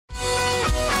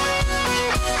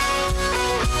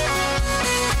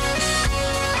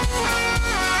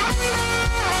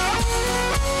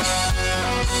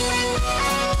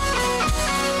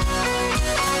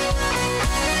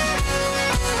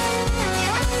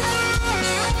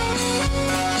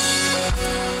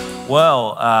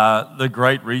Well, The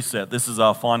Great Reset. This is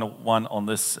our final one on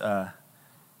this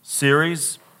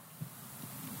series.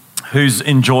 Who's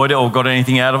enjoyed it or got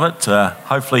anything out of it?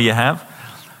 Hopefully you have.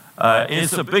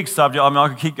 It's a big subject. I mean, I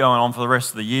could keep going on for the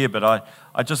rest of the year, but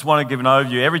I just want to give an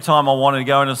overview. Every time I wanted to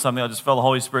go into something, I just felt the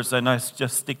Holy Spirit say, no,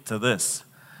 just stick to this.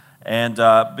 And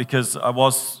because I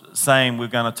was saying we're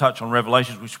going to touch on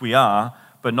Revelations, which we are,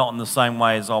 but not in the same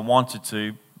way as I wanted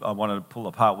to. I wanted to pull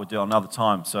apart. We'll do another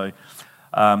time. So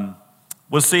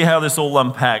we'll see how this all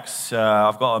unpacks.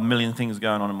 I've got a million things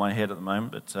going on in my head at the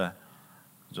moment, but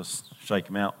just shake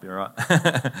them out, be all right.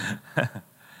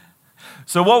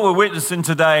 So what we're witnessing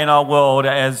today in our world,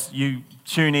 as you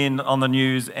tune in on the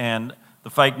news and the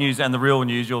fake news and the real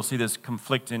news, you'll see there's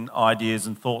conflicting ideas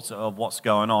and thoughts of what's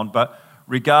going on. But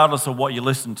regardless of what you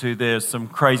listen to, there's some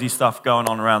crazy stuff going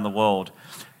on around the world.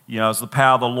 You know, it's the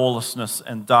power of the lawlessness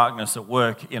and darkness at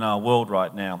work in our world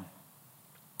right now.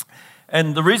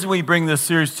 And the reason we bring this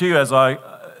series to you, as I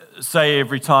say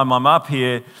every time I'm up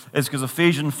here, is because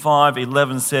Ephesians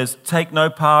 5:11 says, take no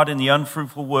part in the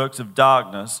unfruitful works of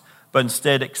darkness, but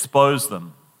instead expose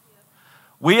them.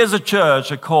 We as a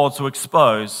church are called to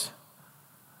expose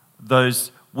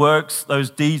those works, those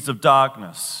deeds of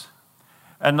darkness.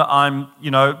 And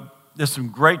there's some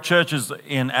great churches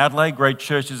in Adelaide, great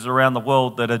churches around the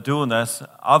world that are doing this.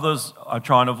 Others are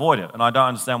trying to avoid it. And I don't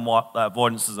understand what that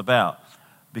avoidance is about.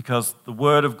 Because the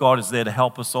Word of God is there to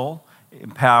help us all,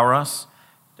 empower us,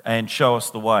 and show us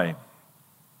the way.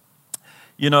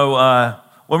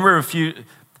 When we refuse,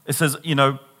 it says,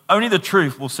 only the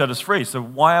truth will set us free. So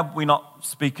why are we not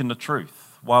speaking the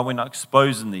truth? Why are we not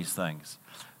exposing these things?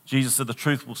 Jesus said the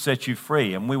truth will set you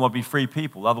free, and we want to be free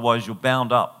people. Otherwise, you're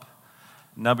bound up.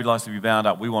 Nobody likes to be bound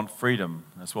up. We want freedom.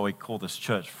 That's why we call this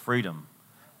church freedom.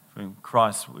 In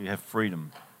Christ, we have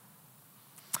freedom.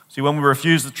 See, when we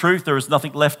refuse the truth, there is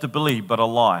nothing left to believe but a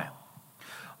lie.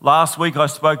 Last week, I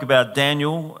spoke about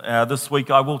Daniel. This week,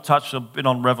 I will touch a bit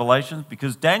on Revelation,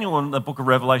 because Daniel and the book of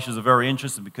Revelation are very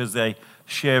interesting because they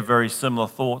share very similar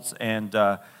thoughts and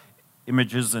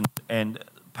images and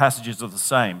passages of the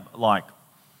same, like.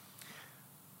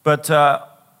 But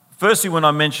firstly, when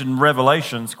I mention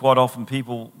Revelations, quite often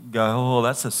people go, oh,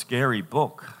 that's a scary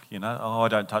book. I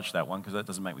don't touch that one because that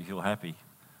doesn't make me feel happy.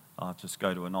 I'll just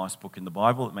go to a nice book in the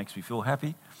Bible that makes me feel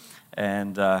happy.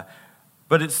 But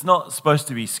it's not supposed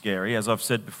to be scary, as I've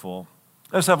said before.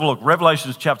 Let's have a look.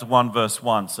 Revelation chapter 1, verse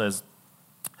 1 says,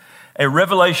 a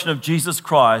revelation of Jesus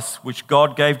Christ, which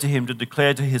God gave to him to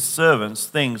declare to his servants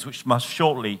things which must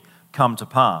shortly come to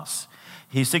pass.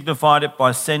 He signified it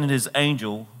by sending his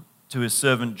angel to his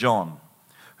servant John,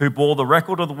 who bore the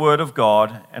record of the word of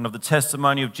God and of the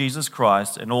testimony of Jesus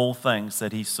Christ and all things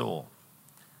that he saw.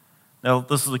 Now,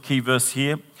 this is the key verse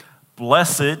here.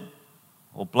 Blessed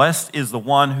is the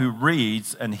one who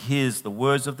reads and hears the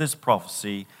words of this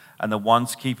prophecy, and the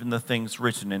ones keeping the things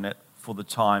written in it, for the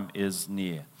time is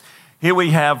near. Here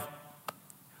we have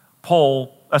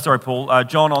John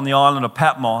on the island of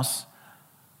Patmos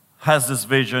has this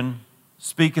vision,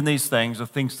 speaking these things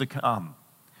of things to come.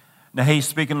 Now, he's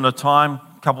speaking at a time,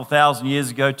 a couple thousand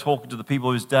years ago, talking to the people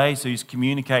of his day, so he's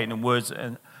communicating in words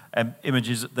and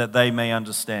images that they may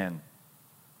understand.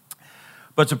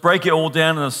 But to break it all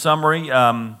down in a summary,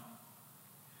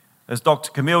 as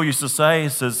Dr. Camille used to say, he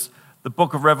says, the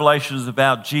book of Revelation is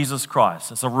about Jesus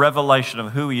Christ. It's a revelation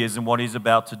of who he is and what he's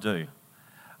about to do.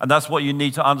 And that's what you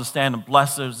need to understand, and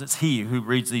blessed is it's he who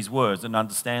reads these words and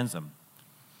understands them.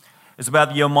 It's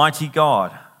about the Almighty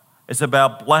God. It's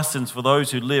about blessings for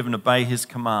those who live and obey his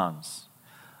commands.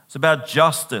 It's about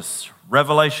justice.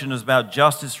 Revelation is about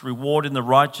justice, rewarding the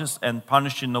righteous and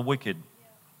punishing the wicked.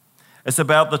 It's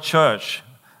about the church,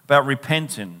 about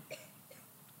repenting.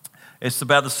 It's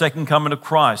about the second coming of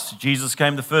Christ. Jesus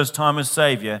came the first time as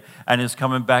Savior and is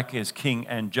coming back as King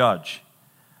and Judge.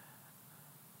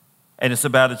 And it's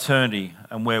about eternity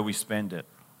and where we spend it.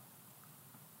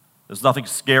 There's nothing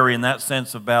scary in that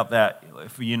sense about that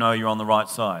if you know you're on the right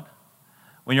side.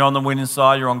 When you're on the winning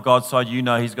side, you're on God's side, you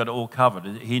know he's got it all covered.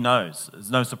 He knows.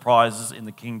 There's no surprises in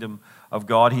the kingdom of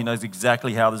God. He knows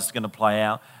exactly how this is going to play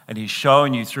out. And he's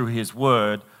showing you through his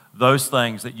word those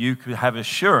things that you could have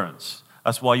assurance.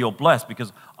 That's why you're blessed,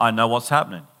 because I know what's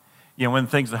happening. When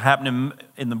things are happening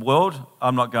in the world,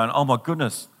 I'm not going, oh my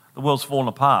goodness, the world's falling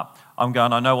apart. I'm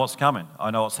going, I know what's coming.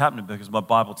 I know what's happening because my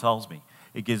Bible tells me.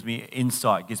 It gives me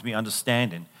insight, gives me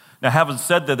understanding. Now, having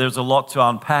said that, there's a lot to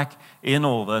unpack in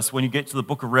all this. When you get to the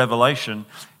book of Revelation,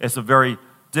 it's a very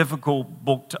difficult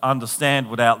book to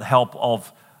understand without the help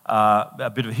of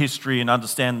a bit of history and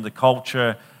understanding the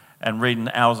culture and reading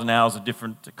hours and hours of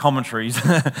different commentaries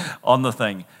on the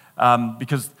thing.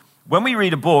 Because when we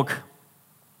read a book,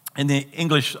 in the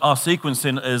English, our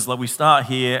sequencing is like we start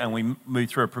here and we move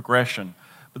through a progression.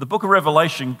 But the book of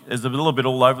Revelation is a little bit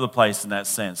all over the place in that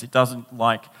sense. It doesn't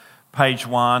like page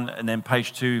 1 and then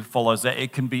page 2 follows that.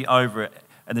 It can be over it.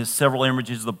 And there's several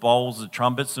images, the bowls, the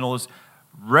trumpets, and all this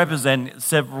represent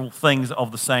several things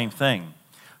of the same thing.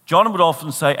 John would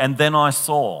often say, and then I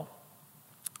saw.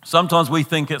 Sometimes we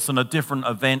think it's in a different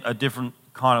event, a different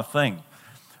kind of thing.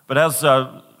 But as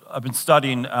I've been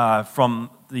studying from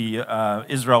the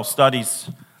Israel studies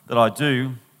that I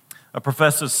do, a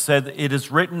professor said it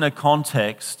is written in a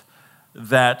context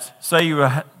that, say you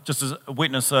were just as a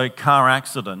witness a car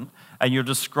accident and you're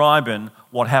describing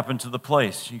what happened to the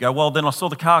police. You go, well, then I saw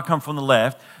the car come from the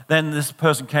left, then this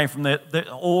person came from there. They're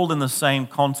all in the same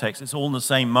context. It's all in the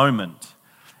same moment.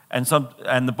 And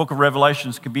the book of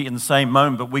Revelations can be in the same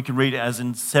moment, but we can read it as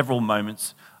in several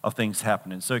moments of things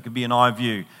happening. So it could be an eye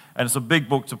view. And it's a big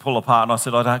book to pull apart. And I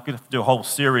said I'd have to do a whole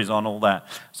series on all that.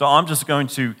 So I'm just going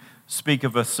to speak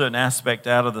of a certain aspect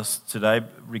out of this today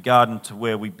regarding to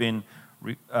where we've been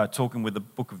talking with the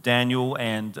book of Daniel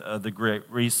and the Great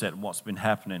Reset and what's been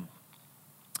happening.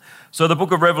 So the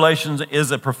book of Revelations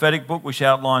is a prophetic book which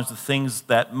outlines the things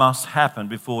that must happen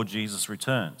before Jesus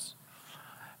returns.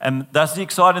 And that's the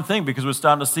exciting thing because we're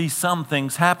starting to see some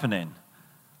things happening.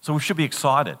 So we should be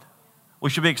excited. We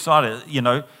should be excited. You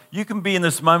know, you can be in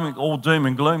this moment all doom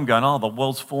and gloom going, oh, the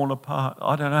world's falling apart.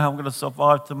 I don't know how I'm going to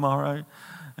survive tomorrow.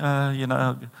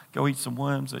 Go eat some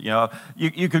worms.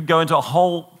 You could go into a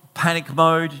whole panic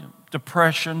mode,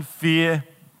 depression, fear,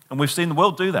 and we've seen the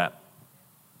world do that.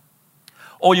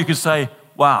 Or you could say,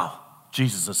 wow,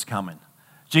 Jesus is coming.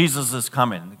 Jesus is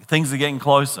coming. Things are getting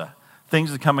closer.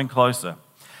 Things are coming closer.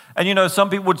 And, some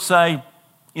people would say,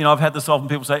 I've had this often,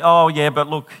 people say, oh, yeah, but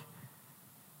look,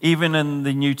 even in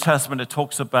the New Testament, it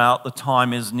talks about the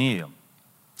time is near.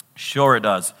 Sure it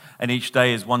does. And each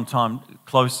day is one time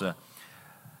closer.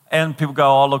 And people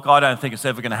go, oh, look, I don't think it's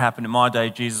ever going to happen in my day.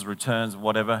 Jesus returns,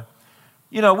 whatever.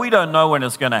 We don't know when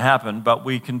it's going to happen, but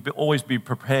we can always be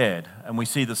prepared. And we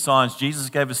see the signs. Jesus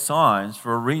gave us signs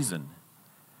for a reason.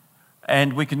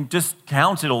 And we can just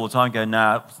count it all the time and go,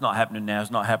 no, it's not happening now,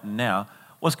 it's not happening now.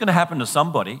 Well, it's going to happen to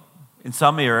somebody in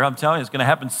some era. I'm telling you, it's going to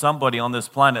happen to somebody on this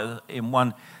planet in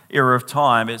one era of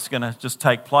time. It's going to just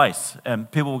take place. And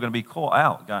people are going to be caught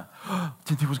out, going, oh,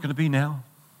 didn't think it was going to be now.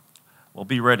 Well,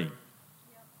 be ready.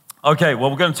 Okay,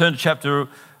 well, we're going to turn to chapter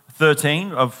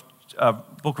 13 of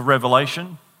book of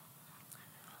Revelation.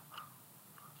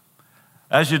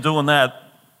 As you're doing that,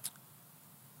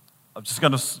 I'm just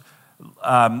going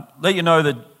to let you know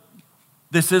that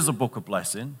this is a book of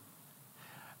blessing.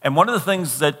 And one of the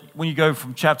things that when you go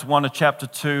from chapter 1 to chapter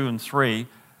 2 and 3,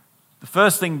 the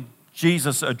first thing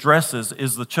Jesus addresses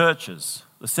is the churches,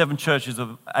 the 7 churches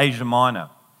of Asia Minor.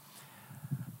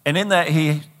 And in that,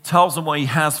 he tells them what he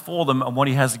has for them and what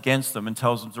he has against them and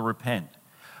tells them to repent.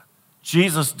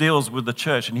 Jesus deals with the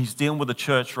church, and he's dealing with the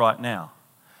church right now.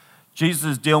 Jesus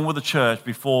is dealing with the church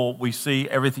before we see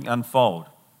everything unfold.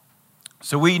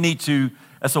 So we need to,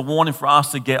 as a warning for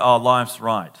us to get our lives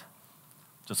right.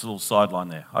 Just a little sideline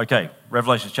there. Okay,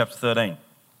 Revelation chapter 13.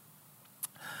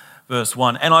 Verse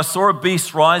 1, and I saw a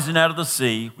beast rising out of the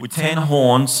sea with 10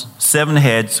 horns, 7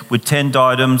 heads, with 10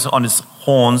 diadems on its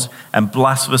horns and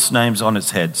blasphemous names on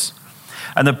its heads.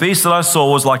 And the beast that I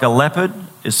saw was like a leopard,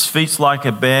 its feet like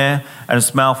a bear, and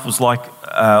its mouth was like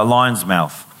a lion's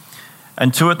mouth.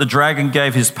 And to it the dragon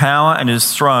gave his power and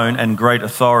his throne and great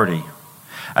authority.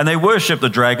 And they worshipped the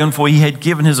dragon, for he had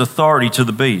given his authority to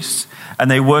the beast. And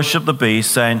they worshipped the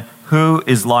beast, saying, who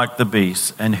is like the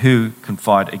beast, and who can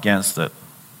fight against it?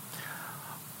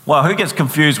 Well, who gets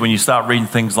confused when you start reading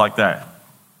things like that?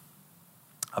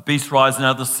 A beast rising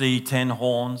out of the sea, 10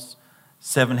 horns,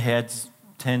 7 heads,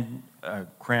 10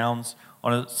 crowns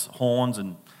on its horns,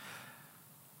 and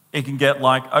it can get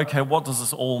like, okay, what does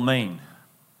this all mean?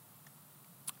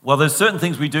 Well, there's certain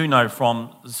things we do know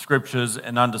from the scriptures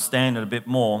and understand it a bit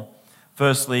more.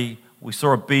 Firstly, we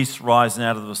saw a beast rising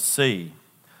out of the sea.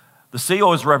 The sea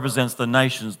always represents the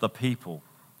nations, the people,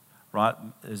 right?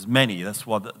 There's many. That's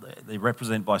what they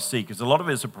represent by sea, because a lot of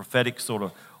it is a prophetic sort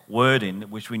of wording,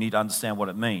 which we need to understand what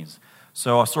it means.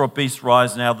 So I saw a beast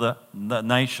rising out of the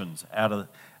nations,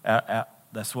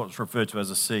 that's what's referred to as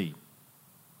a sea.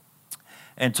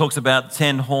 And it talks about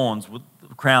 10 horns with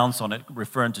crowns on it,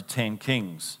 referring to 10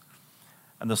 kings.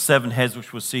 And the 7 heads,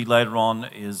 which we'll see later on,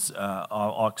 is,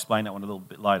 I'll explain that one a little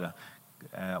bit later.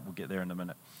 We'll get there in a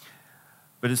minute.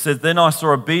 But it says, then I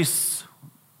saw a beast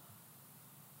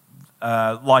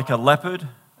like a leopard,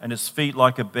 and his feet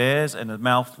like a bear's, and his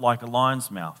mouth like a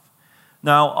lion's mouth.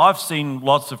 Now, I've seen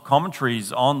lots of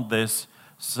commentaries on this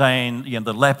saying,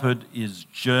 the leopard is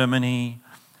Germany,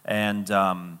 And,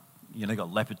 they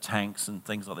got leopard tanks and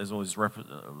things like that. There's always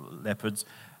leopards.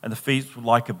 And the feet were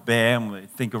like a bear, and we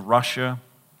think of Russia.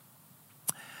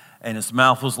 And its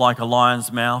mouth was like a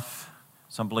lion's mouth.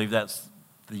 Some believe that's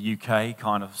the UK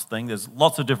kind of thing. There's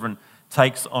lots of different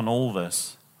takes on all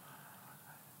this.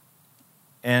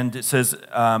 And it says,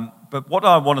 but what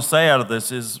I want to say out of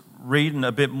this is reading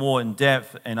a bit more in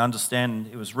depth and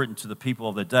understanding it was written to the people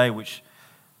of the day, which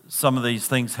some of these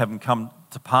things haven't come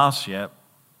to pass yet.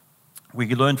 We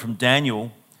can learn from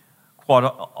Daniel quite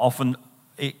often.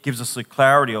 It gives us the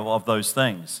clarity of those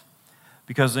things.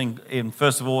 Because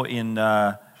first of all,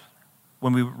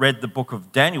 when we read the book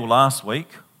of Daniel last week,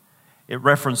 it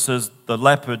references the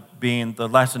leopard being the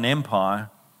Latin Empire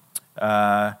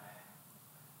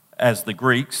as the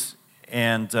Greeks,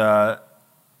 modern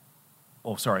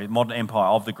empire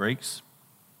of the Greeks.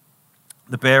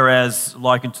 The bear as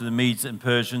likened to the Medes and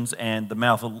Persians, and the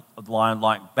mouth of the lion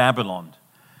like Babylon.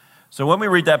 So when we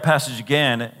read that passage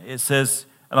again, it says,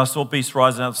 and I saw beasts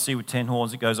rising out of the sea with 10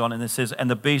 horns, it goes on, and it says, and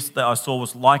the beast that I saw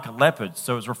was like a leopard.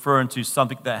 So it's referring to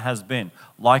something that has been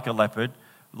like a leopard,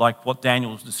 like what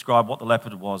Daniel described what the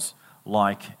leopard was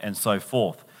like, and so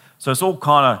forth. So it's all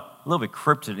kind of a little bit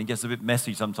cryptic. It gets a bit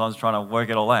messy sometimes trying to work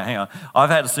it all out. Hang on. I've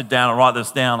had to sit down and write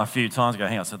this down a few times. Go,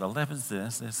 hang on. So the leopard's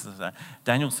this is that.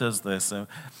 Daniel says this.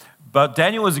 But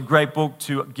Daniel is a great book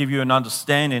to give you an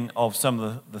understanding of some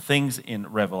of the things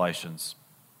in Revelations.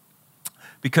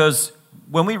 Because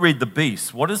when we read the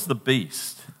beast, what is the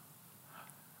beast?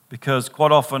 Because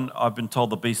quite often I've been told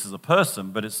the beast is a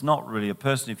person, but it's not really a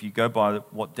person if you go by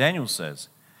what Daniel says.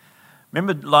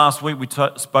 Remember last week we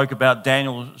spoke about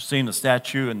Daniel seeing the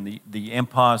statue and the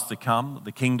empires to come,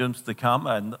 the kingdoms to come,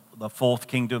 and the fourth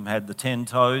kingdom had the 10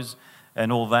 toes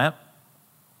and all that.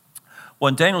 Well,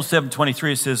 in Daniel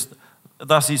 7:23 it says,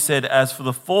 thus he said, as for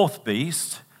the fourth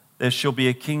beast, there shall be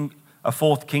a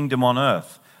fourth kingdom on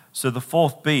earth. So the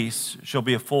fourth beast shall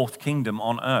be a fourth kingdom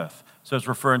on earth. So it's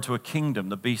referring to a kingdom.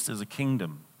 The beast is a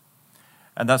kingdom.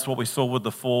 And that's what we saw with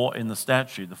the four in the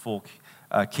statue, the four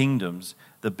kingdoms.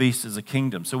 The beast is a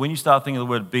kingdom. So when you start thinking of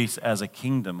the word beast as a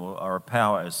kingdom or a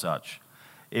power as such,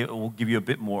 it will give you a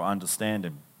bit more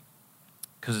understanding.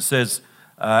 Because it says,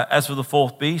 as for the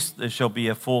fourth beast, there shall be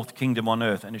a fourth kingdom on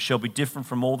earth, and it shall be different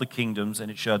from all the kingdoms,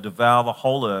 and it shall devour the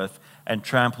whole earth and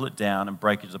trample it down and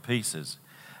break it to pieces.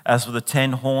 As for the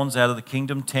 10 horns out of the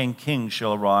kingdom, 10 kings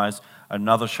shall arise,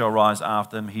 another shall rise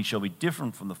after them. He shall be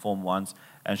different from the former ones,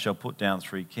 and shall put down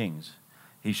 3 kings.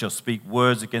 He shall speak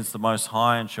words against the Most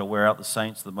High, and shall wear out the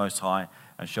saints of the Most High,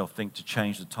 and shall think to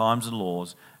change the times and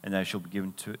laws, and they shall be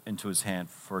given into his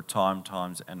hand for a time,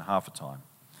 times, and half a time.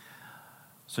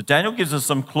 So Daniel gives us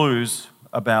some clues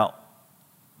about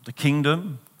the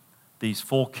kingdom, these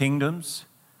 4 kingdoms.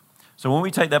 So when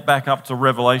we take that back up to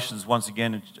Revelations, once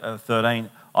again in 13,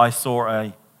 I saw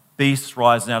a beast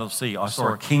rising out of the sea. I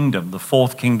saw a kingdom, the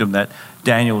 4th kingdom that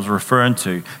Daniel was referring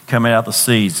to, coming out of the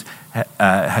seas.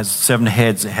 Has 7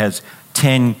 heads. It has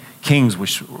 10 kings,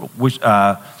 which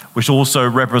also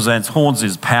represents horns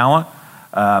is power.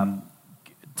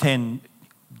 10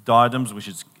 diadems, which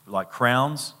is like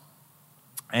crowns,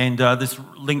 and this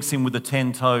links in with the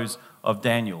 10 toes of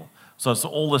Daniel. So it's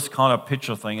all this kind of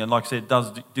picture thing, and like I said, it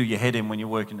does do your head in when you're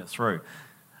working it through.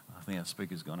 I think our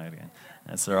speaker's gone out again.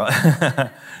 That's all right.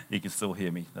 You can still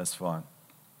hear me. That's fine.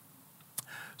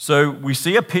 So we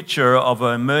see a picture of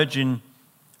an emerging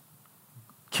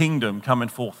kingdom coming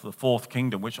forth, the 4th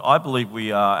kingdom, which I believe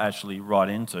we are actually right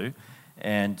into,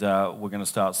 and we're going to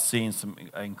start seeing some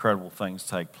incredible things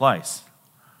take place.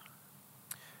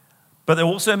 But it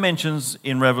also mentions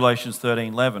in Revelation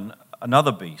 13:11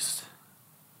 another beast,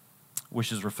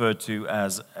 which is referred to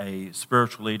as a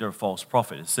spiritual leader, a false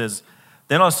prophet. It says,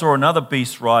 then I saw another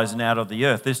beast rising out of the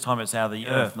earth. This time it's out of the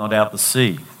earth, not out the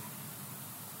sea.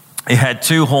 It had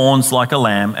 2 horns like a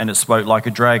lamb, and it spoke like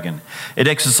a dragon. It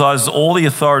exercises all the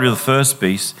authority of the first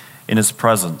beast in its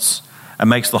presence, and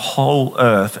makes the whole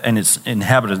earth and its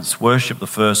inhabitants worship the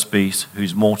first beast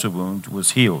whose mortal wound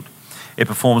was healed. It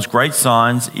performs great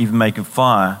signs, even making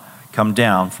fire come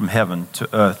down from heaven to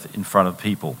earth in front of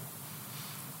people.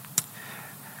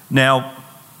 Now,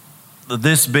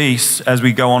 this beast, as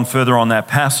we go on further on that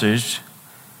passage,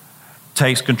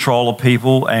 takes control of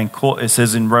people, and it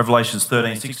says in Revelation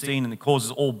 13:16, and it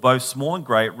causes all, both small and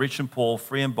great, rich and poor,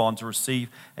 free and bond, to receive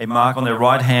a mark on their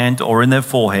right hand or in their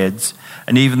foreheads,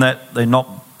 and even that they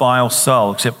not buy or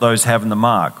sell except those having the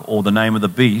mark, or the name of the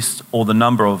beast, or the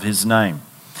number of his name.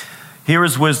 Here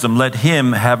is wisdom. Let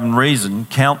him, having reason,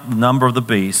 count the number of the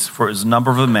beast, for it is the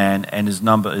number of a man, and his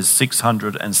number is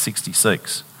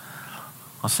 666.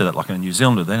 I said that like a New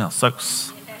Zealander then.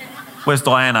 Where's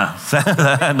Diana?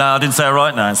 No, I didn't say it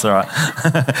right. No, it's all right.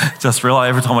 Just realised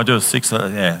every time I do a 6.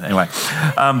 Yeah, anyway.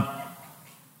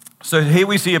 So here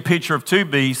we see a picture of two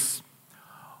beasts,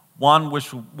 one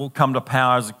which will come to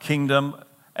power as a kingdom,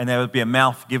 and there would be a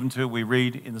mouth given to it. We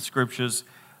read in the scriptures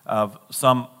of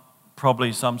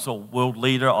probably some sort of world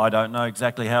leader. I don't know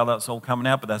exactly how that's all coming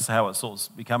out, but that's how it's sort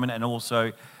of becoming, and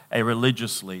also a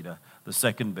religious leader, the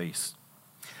second beast.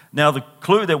 Now, the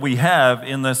clue that we have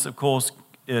in this, of course,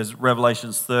 is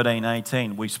Revelations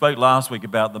 13:18. We spoke last week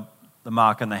about the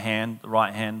mark on the hand, the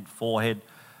right hand, forehead,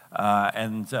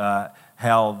 and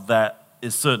how that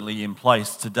is certainly in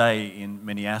place today in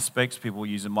many aspects. People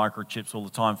using microchips all the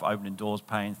time for opening doors,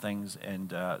 paying things,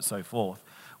 and so forth.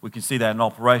 We can see that in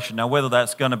operation. Now, whether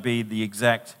that's going to be the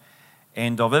exact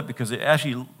end of it, because it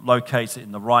actually locates it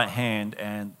in the right hand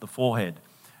and the forehead.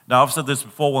 Now, I've said this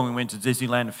before when we went to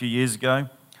Disneyland a few years ago.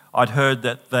 I'd heard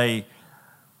that they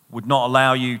would not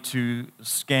allow you to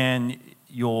scan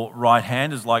your right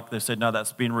hand. It's like they said, no,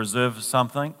 that's been reserved for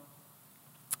something.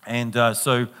 And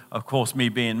so, of course, me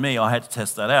being me, I had to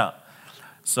test that out.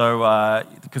 So,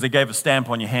 because they gave a stamp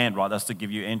on your hand, right? That's to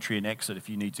give you entry and exit if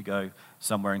you need to go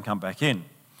somewhere and come back in.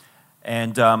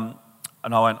 And I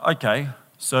went, okay.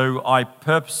 So I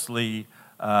purposely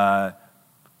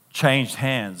changed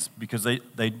hands because they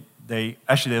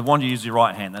wanted to use your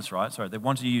right hand. That's right. Sorry, they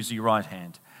wanted to use your right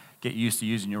hand. Get used to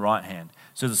using your right hand.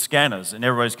 So the scanners, and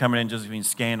everybody's coming in just being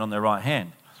scanned on their right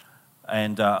hand.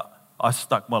 And I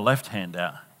stuck my left hand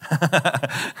out.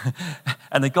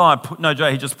 And the guy, no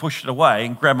joke, he just pushed it away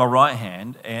and grabbed my right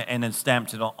hand and then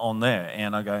stamped it on there.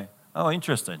 And I go, oh,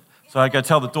 interesting. So I go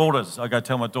tell my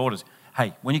daughters,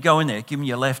 hey, when you go in there, give me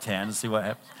your left hand and see what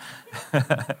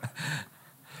happens.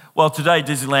 Well, today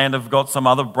Disneyland have got some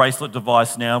other bracelet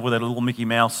device now with a little Mickey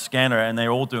Mouse scanner, and they're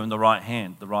all doing the right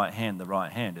hand, the right hand, the right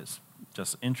hand. It's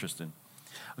just interesting.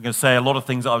 I'm going to say a lot of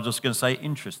things that I'm just going to say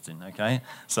interesting, okay?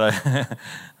 So,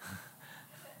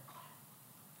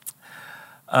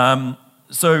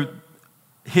 so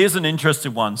here's an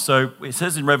interesting one. So it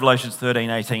says in Revelation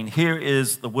 13:18, here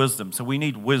is the wisdom. So we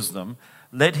need wisdom.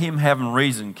 Let him having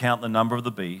reason count the number of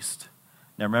the beast.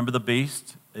 Now remember, the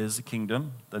beast is the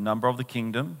kingdom, the number of the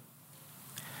kingdom.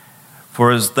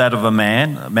 For is that of a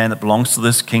man that belongs to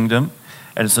this kingdom,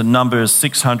 and its number is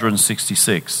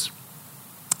 666.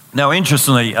 Now,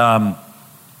 interestingly,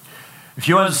 if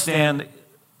you understand,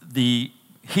 the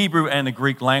Hebrew and the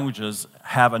Greek languages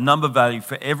have a number value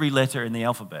for every letter in the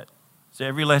alphabet. So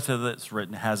every letter that's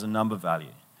written has a number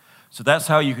value. So that's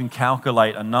how you can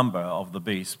calculate a number of the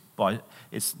beast, by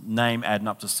its name adding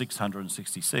up to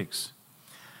 666.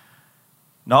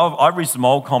 Now, I read some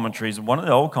old commentaries, and one of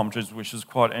the old commentaries, which is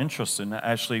quite interesting,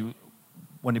 actually,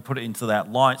 when you put it into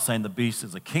that light, saying the beast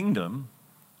is a kingdom,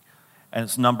 and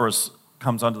its number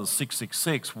comes under the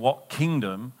 666, what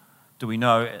kingdom do we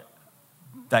know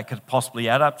that could possibly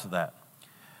add up to that?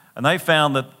 And they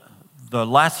found that the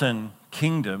Latin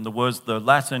kingdom, the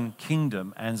Latin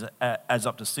kingdom adds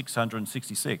up to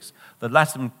 666. The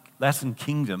Latin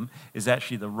kingdom is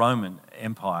actually the Roman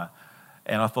Empire.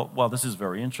 And I thought, well, this is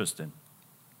very interesting.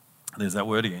 There's that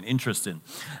word again, interesting.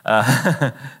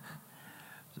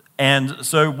 And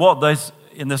so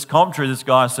in this commentary, this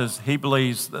guy says he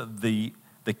believes that the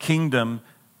kingdom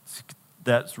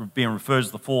that's being referred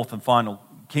to the fourth and final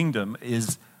kingdom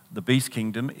is the beast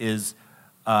kingdom, is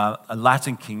a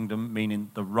Latin kingdom, meaning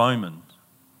the Roman.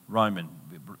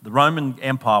 The Roman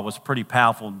Empire was pretty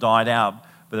powerful and died out,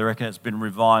 but they reckon it's been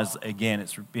revised again.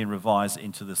 It's been revised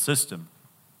into the system.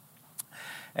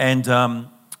 And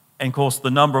of course, the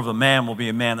number of a man will be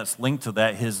a man that's linked to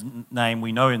that. His name,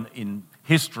 we know in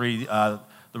history, the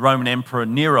Roman Emperor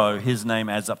Nero, his name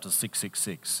adds up to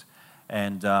 666.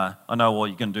 And I know what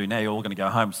you're going to do now. You're all going to go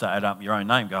home and start adding up your own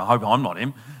name. Go, I hope I'm not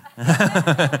him.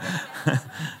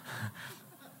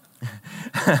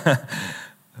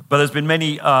 But there's been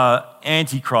many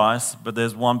antichrists, but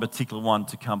there's one particular one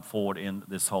to come forward in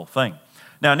this whole thing.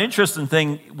 Now, an interesting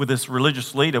thing with this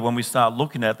religious leader, when we start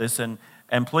looking at this, and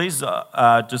please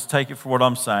just take it for what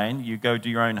I'm saying. You go do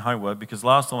your own homework, because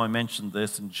last time I mentioned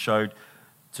this and showed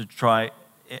to try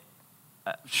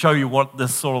show you what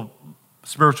this sort of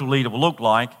spiritual leader will look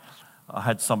like, I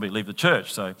had somebody leave the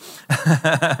church. So,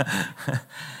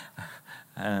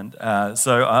 and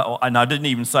I didn't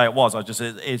even say it was. I just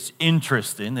said it's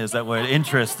interesting. There's that word,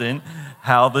 interesting,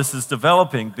 how this is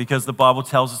developing, because the Bible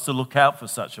tells us to look out for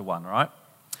such a one, right?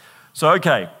 So,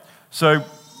 okay. So,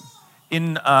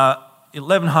 in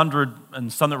 1100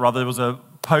 and something or other, there was a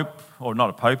pope, or not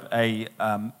a pope,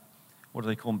 what do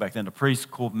they call him back then? A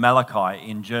priest called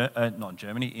Malachi not in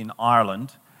Germany, in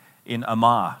Ireland, in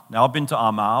Armagh. Now, I've been to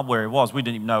Armagh, where it was. We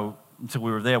didn't even know until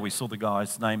we were there, we saw the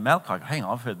guy's name, Malachi. Hang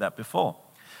on, I've heard that before.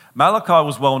 Malachi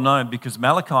was well known because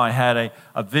Malachi had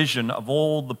a vision of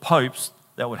all the popes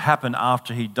that would happen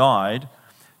after he died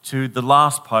to the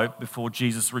last pope before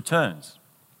Jesus returns.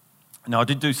 Now, I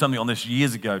did do something on this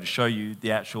years ago to show you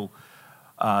the actual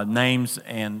names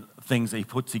and things that he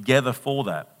put together for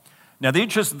that. Now, the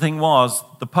interesting thing was,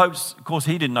 the popes, of course,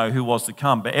 he didn't know who was to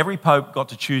come, but every pope got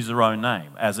to choose their own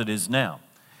name, as it is now.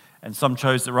 And some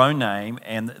chose their own name,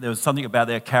 and there was something about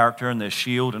their character and their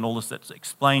shield and all this that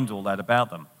explained all that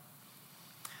about them.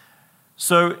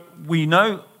 So we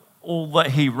know all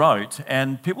that he wrote,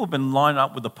 and people have been lined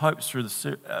up with the popes through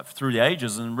the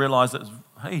ages and realized that,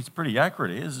 hey, he's pretty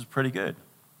accurate here. This is pretty good.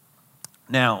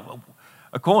 Now,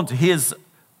 according to his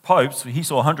popes, he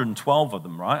saw 112 of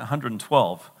them, right?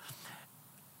 112.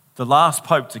 The last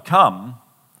pope to come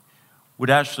would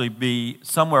actually be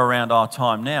somewhere around our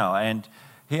time now, and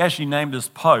he actually named this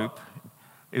pope,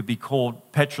 it would be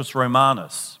called Petrus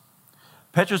Romanus.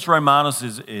 Petrus Romanus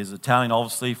is Italian,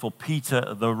 obviously, for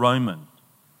Peter the Roman.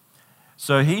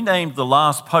 So he named the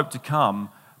last pope to come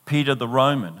Peter the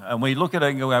Roman. And we look at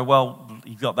it and go, well,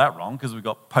 he got that wrong because we've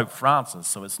got Pope Francis,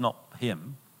 so it's not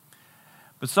him.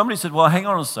 But somebody said, well, hang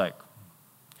on a sec.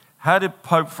 How did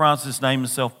Pope Francis name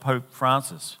himself Pope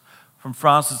Francis? From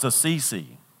Francis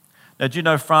Assisi. Now, do you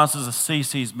know Francis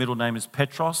Assisi's middle name is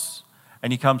Petros?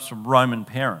 And he comes from Roman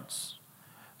parents.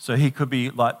 So he could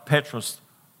be like Petrus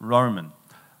Roman.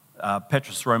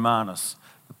 Petrus Romanus,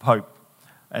 the Pope.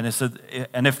 And it said,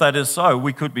 and if that is so,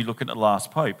 we could be looking at the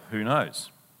last Pope. Who knows?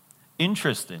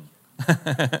 Interesting.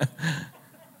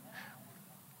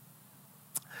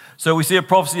 So we see a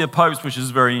prophecy of popes, which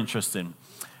is very interesting.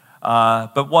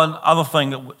 But one other thing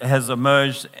that has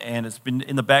emerged, and it's been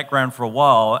in the background for a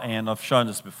while, and I've shown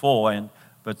this before,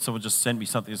 but someone just sent me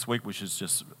something this week, which is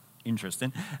just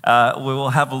interesting. We will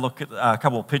have a look at a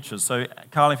couple of pictures. So,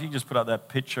 Carl, if you can just put up that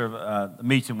picture of the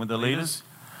meeting with the leaders.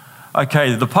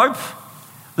 Okay, the Pope.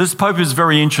 This Pope is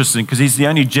very interesting because he's the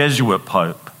only Jesuit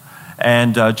Pope.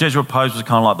 And Jesuit popes was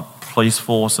kind of like the police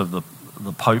force of the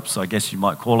popes, I guess you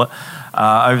might call it,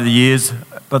 over the years.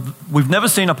 But we've never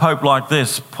seen a Pope like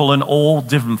this pulling all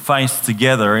different faiths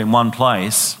together in one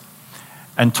place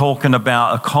and talking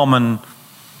about a common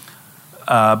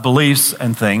beliefs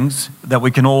and things that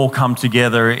we can all come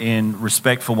together in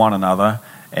respect for one another.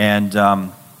 And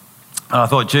I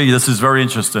thought, gee, this is very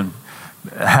interesting.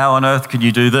 How on earth can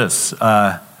you do this?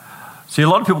 See, a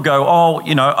lot of people go, oh,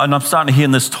 and I'm starting to hear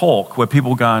in this talk where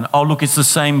people are going, oh, look, it's the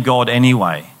same God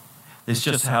anyway. It's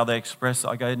just how they express it.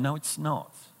 I go, no, it's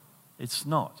not. It's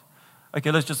not.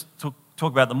 Okay, let's just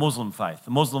talk about the Muslim faith.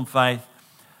 The Muslim faith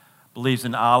believes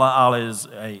in Allah. Allah is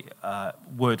a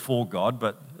word for God,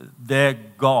 but their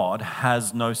God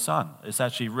has no son. It's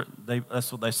actually written,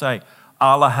 that's what they say.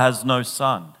 Allah has no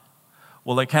son.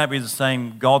 Well, it can't be the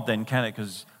same God then, can it?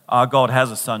 Because our God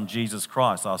has a son, Jesus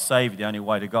Christ, our Savior, the only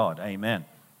way to God. Amen.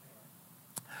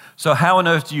 So how on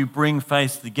earth do you bring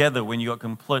faiths together when you've got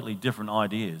completely different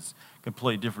ideas,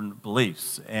 completely different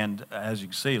beliefs? And as you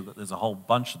can see, there's a whole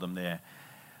bunch of them there.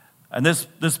 And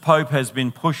this Pope has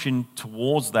been pushing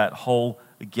towards that whole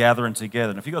gathering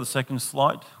together. And if you've got the second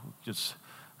slide, just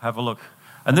have a look.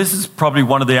 And this is probably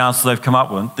one of the answers they've come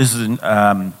up with. This is in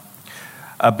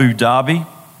Abu Dhabi.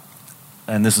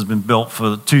 And this has been built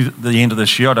to the end of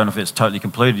this year. I don't know if it's totally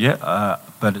completed yet,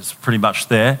 but it's pretty much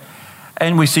there.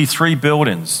 And we see 3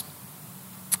 buildings.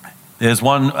 There's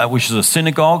one which is a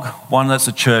synagogue, one that's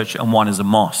a church, and one is a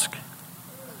mosque.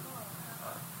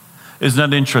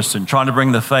 Isn't that interesting? Trying to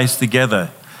bring the faiths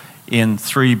together in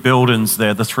 3 buildings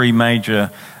there, the 3 major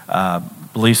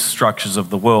belief structures of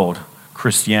the world: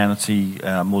 Christianity,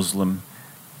 Muslim,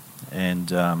 and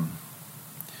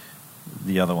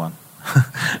the other one.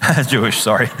 Jewish,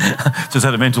 sorry. Just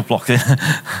had a mental block there.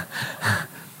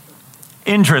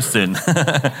 Interesting.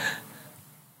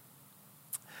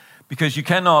 Because you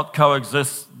cannot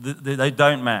coexist. They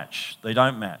don't match. They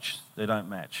don't match. They don't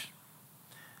match.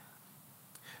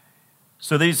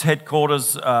 So these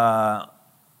headquarters was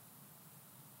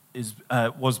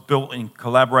built in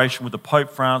collaboration with the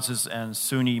Pope Francis and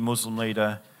Sunni Muslim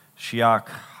leader Sheikh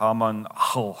Hamad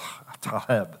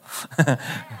al-Tayeb.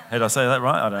 Did I say that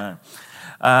right? I don't know.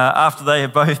 After they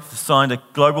have both signed a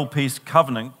global peace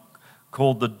covenant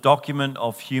called the Document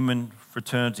of Human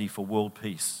Fraternity for World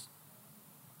Peace.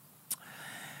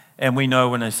 And we know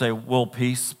when they say world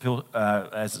peace,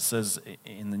 as it says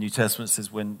in the New Testament, it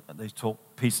says when they talk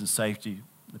peace and safety,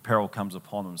 the peril comes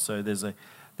upon them. So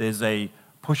there's a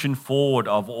pushing forward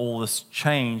of all this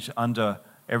change under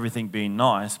everything being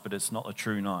nice, but it's not the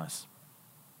true nice.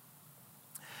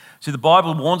 See, the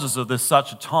Bible warns us of this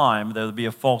such a time there will be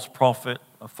a false prophet,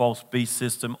 a false beast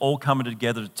system, all coming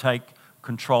together to take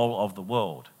control of the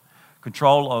world.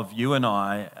 Control of you and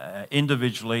I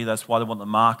individually. That's why they want the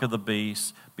mark of the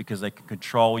beast, because they can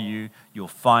control you, your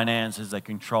finances, they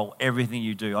control everything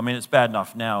you do. I mean, it's bad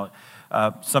enough now.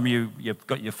 Some of you've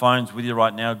got your phones with you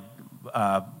right now.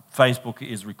 Facebook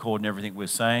is recording everything we're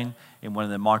saying in one of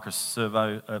their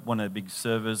one of the big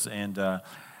servers, and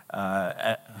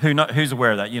who's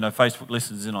aware of that? You know, Facebook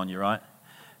listens in on you, right?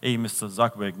 Even Mr.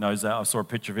 Zuckerberg knows that. I saw a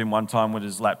picture of him one time with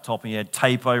his laptop. He had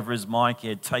tape over his mic. He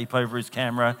had tape over his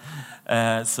camera.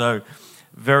 So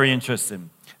very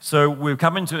interesting. So we've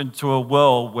come into a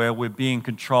world where we're being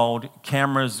controlled.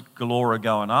 Cameras galore are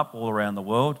going up all around the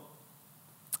world.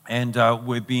 And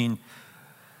we're being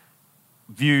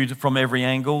viewed from every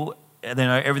angle. They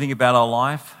know everything about our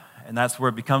life. And that's where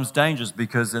it becomes dangerous,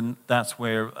 because then that's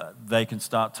where they can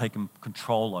start taking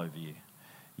control over you.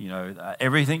 You know,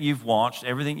 everything you've watched,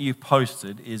 everything you've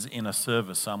posted is in a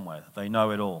server somewhere. They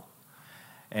know it all.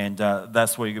 And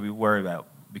that's what you're going to be worried about,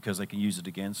 because they can use it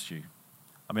against you.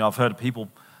 I mean, I've heard of people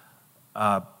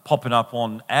popping up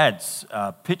on ads,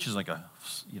 pictures, and I go,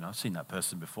 you know, I've seen that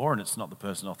person before, and it's not the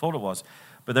person I thought it was.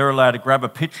 But they're allowed to grab a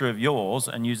picture of yours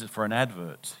and use it for an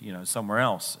advert, you know, somewhere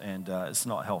else. And it's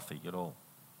not healthy at all.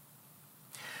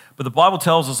 But the Bible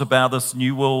tells us about this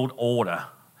new world order,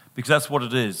 because that's what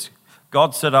it is.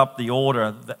 God set up the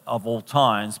order of all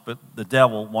times, but the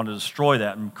devil wanted to destroy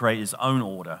that and create his own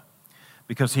order,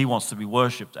 because he wants to be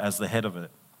worshipped as the head of it.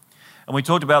 And we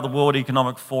talked about the World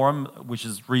Economic Forum, which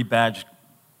is rebadged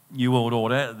New World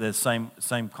Order, the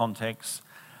same context.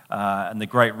 And the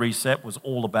Great Reset was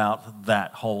all about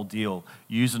that whole deal,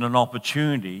 using an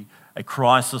opportunity, a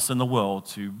crisis in the world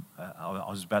to, I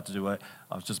was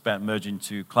just about to merge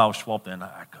into Klaus Schwab then.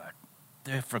 I got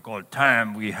difficult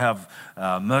time. We have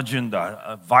merging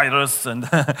the virus and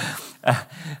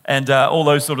and all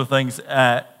those sort of things.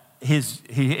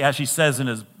 He actually says in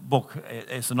his book,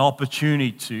 it's an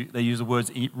opportunity to, they use the words,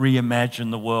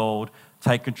 reimagine the world,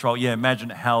 take control. Yeah, imagine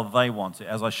how they want it.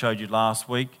 As I showed you last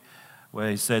week, where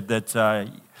he said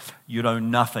that you'd own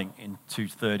nothing in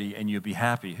 2030 and you'd be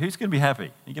happy. Who's going to be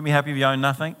happy? You going to be happy if you own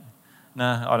nothing?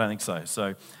 No, I don't think so.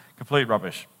 So, complete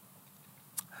rubbish.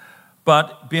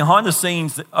 But behind the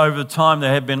scenes, over time,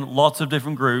 there have been lots of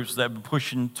different groups that have been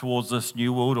pushing towards this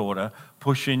new world order,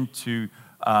 pushing to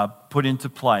put into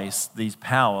place these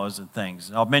powers and things.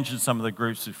 And I've mentioned some of the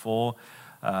groups before.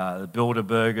 The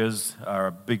Bilderbergers are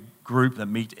a big group that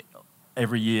meet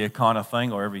every year kind of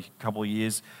thing, or every couple of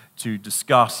years, to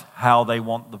discuss how they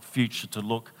want the future to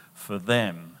look for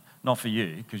them. Not for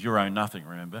you, because you own nothing,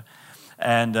 remember.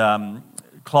 And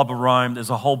Club of Rome, there's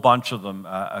a whole bunch of them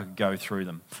go through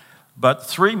them. But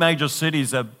 3 major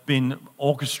cities have been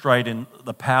orchestrating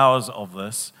the powers of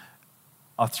this,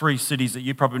 are 3 cities that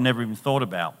you probably never even thought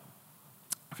about.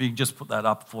 If you can just put that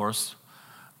up for us.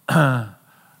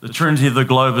 The Trinity of the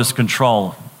Globus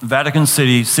control. Vatican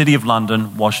City, City of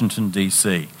London, Washington,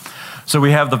 D.C. So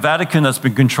we have the Vatican that's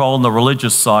been controlling the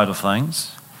religious side of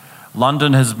things.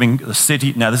 London has been the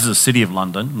city, now this is a city of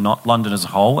London, not London as a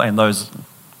whole, and those,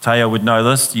 Teo would know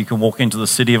this, you can walk into the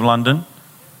City of London.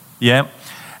 Yeah.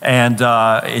 And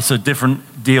it's a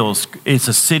different deal. It's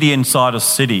a city inside a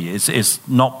city. It's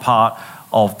not part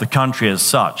of the country as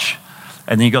such.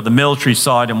 And then you've got the military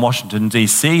side in Washington,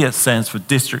 D.C. It stands for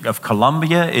District of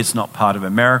Columbia. It's not part of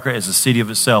America. It's a city of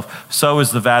itself. So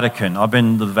is the Vatican. I've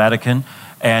been to the Vatican,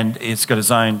 and it's got its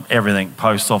own everything,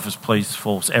 post office, police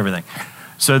force, everything.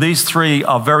 So these 3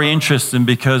 are very interesting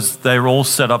because they're all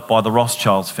set up by the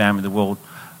Rothschilds family, the world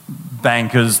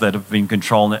bankers that have been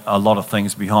controlling a lot of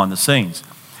things behind the scenes.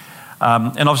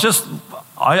 And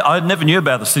I never knew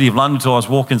about the City of London until I was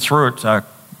walking through it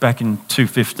back in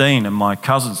 2015, and my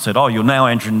cousin said, "Oh, you're now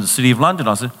entering the City of London."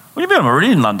 I said, "What do you mean? I'm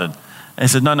already in London." And he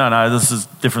said, No, this is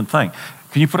a different thing.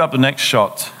 Can you put up the next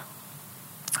shot?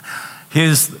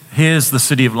 Here's the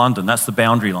City of London. That's the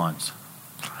boundary lines.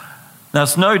 Now,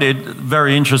 it's noted,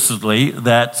 very interestedly,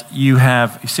 that you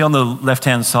see on the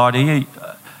left-hand side here,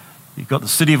 you've got the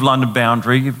City of London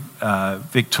boundary,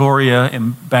 Victoria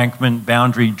Embankment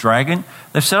boundary dragon.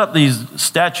 They've set up these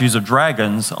statues of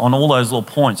dragons on all those little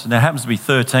points, and there happens to be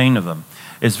 13 of them.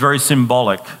 It's very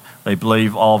symbolic, they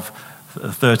believe, of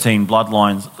 13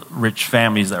 bloodlines, rich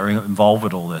families that are involved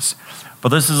with all this. But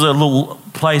this is a little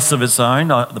place of its own.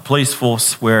 The police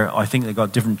force, where I think they've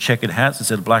got different checkered hats.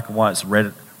 Instead of black and white, it's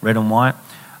red and white.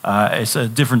 It's a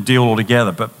different deal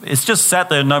altogether. But it's just sat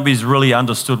there, nobody's really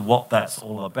understood what that's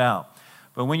all about.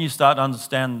 But when you start to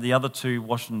understand the other 2,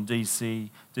 Washington, D.C.,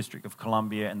 District of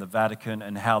Columbia, and the Vatican,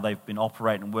 and how they've been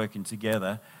operating and working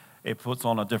together, it puts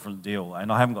on a different deal. And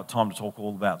I haven't got time to talk all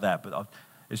about that, but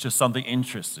It's just something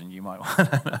interesting you might want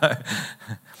to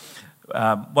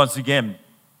know. Once again,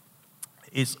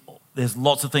 there's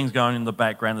lots of things going in the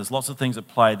background. There's lots of things at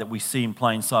play that we see in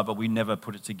plain sight, but we never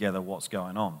put it together what's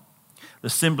going on. The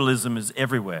symbolism is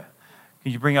everywhere.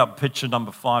 Can you bring up picture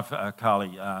number 5, Carly?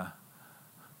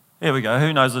 Here we go.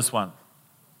 Who knows this one?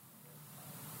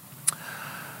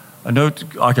 I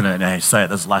can know how you say it.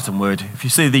 That's a Latin word. If you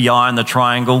see the eye and the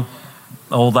triangle,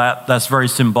 all that's very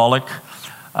symbolic.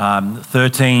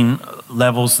 13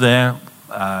 levels there.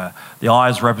 The eye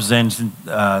is representing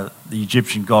the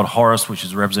Egyptian god Horus, which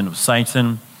is a representative of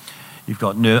Satan. You've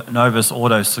got Novus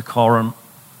Ordo Seclorum,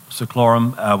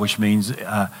 which means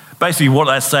basically what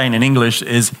that's saying in English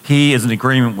is he is in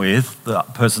agreement with the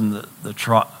person,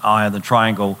 the eye and the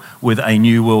triangle, with a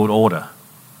new world order.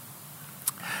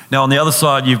 Now on the other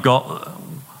side you've got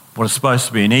what is supposed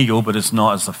to be an eagle, but it's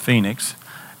not, it's a phoenix.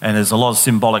 And there's a lot of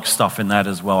symbolic stuff in that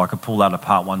as well. I could pull that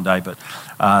apart one day, but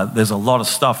there's a lot of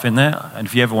stuff in there. And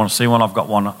if you ever want to see one, I've got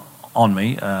one on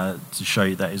me to show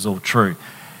you that is all true.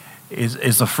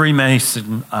 It's a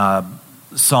Freemason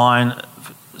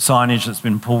signage that's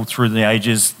been pulled through the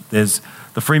ages. The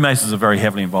Freemasons are very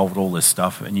heavily involved with all this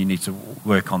stuff, and you need to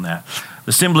work on that.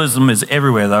 The symbolism is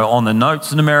everywhere, though. On the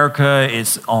notes in America,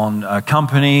 it's on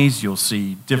companies. You'll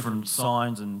see different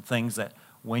signs and things that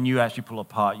when you actually pull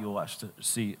apart, you'll actually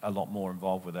see a lot more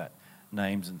involved with that,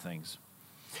 names and things.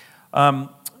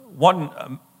 But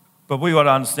we got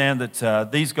to understand that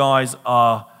these guys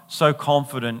are so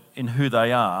confident in who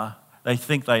they are, they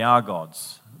think they are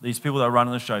gods. These people that are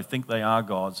running the show think they are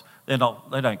gods. They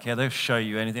don't care. They'll show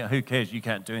you anything. Who cares? You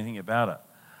can't do anything about it.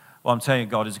 Well, I'm telling you,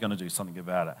 God is going to do something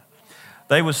about it.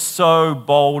 They were so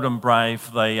bold and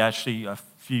brave, they actually, a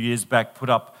few years back, put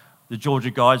up the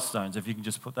Georgia Guidestones. If you can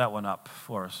just put that one up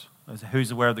for us.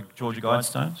 Who's aware of the Georgia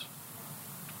Guidestones?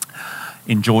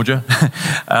 In Georgia.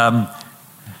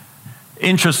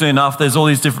 Interestingly enough, there's all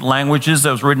these different languages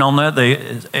that was written on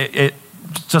there. It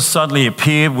just suddenly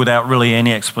appeared without really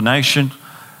any explanation.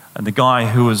 And the guy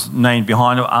who was named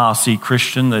behind it, R.C.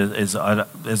 Christian, there's a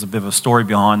bit of a story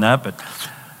behind that. But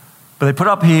they put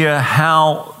up here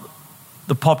how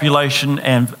the population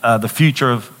and the future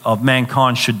of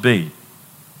mankind should be.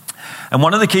 And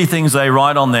one of the key things they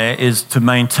write on there is to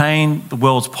maintain the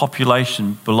world's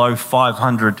population below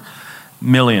 500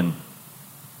 million.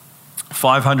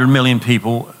 500 million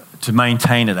people to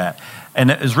maintain it at.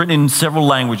 And it is written in several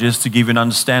languages to give you an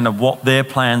understanding of what their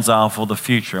plans are for the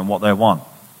future and what they want.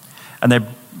 And they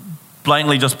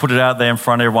blatantly just put it out there in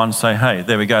front of everyone and say, hey,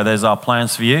 there we go, there's our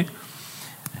plans for you.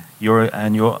 You'll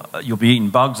be eating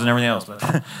bugs and everything else.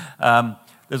 But,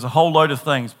 there's a whole load of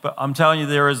things. But I'm telling you,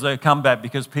 there is a comeback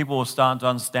because people are starting to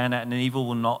understand that and evil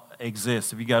will not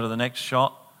exist. If you go to the next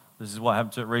shot, this is what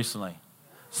happened to it recently.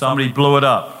 Somebody blew it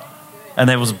up. And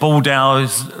there was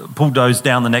bulldozed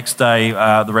down the next day,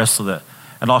 the rest of it.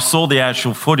 And I saw the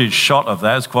actual footage shot of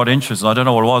that. It's quite interesting. I don't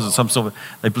know what it was. It's some sort of,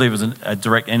 they believe it was a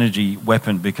direct energy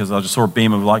weapon because I just saw a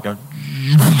beam of light go,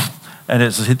 and it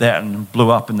just hit that and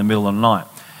blew up in the middle of the night.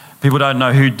 People don't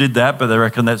know who did that, but they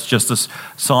reckon that's just a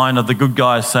sign of the good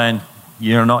guys saying,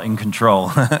 you're not in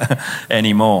control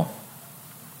anymore.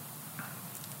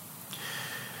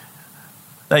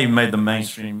 They even made the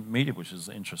mainstream media, which is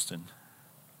interesting.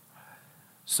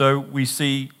 So we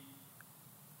see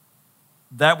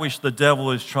that which the devil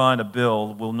is trying to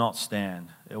build will not stand.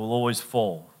 It will always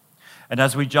fall. And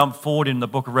as we jump forward in the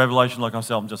book of Revelation, like I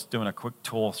said, I'm just doing a quick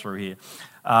tour through here.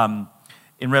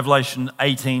 In Revelation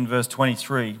 18, verse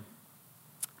 23,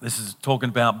 this is talking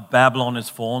about Babylon has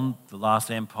fallen, the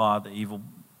last empire, the evil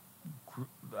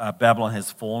Babylon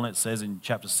has fallen. It says in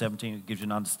chapter 17, it gives you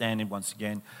an understanding, once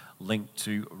again, linked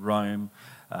to Rome,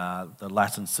 the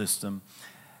Latin system.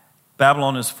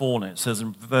 Babylon has fallen. It says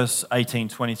in verse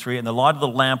 18:23, and the light of the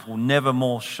lamp will never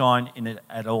more shine in it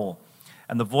at all.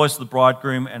 And the voice of the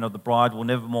bridegroom and of the bride will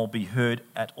never more be heard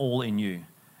at all in you.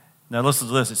 Now listen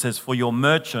to this. It says, for your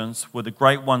merchants were the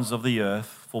great ones of the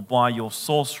earth, for by your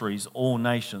sorceries all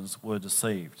nations were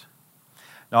deceived.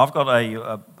 Now I've got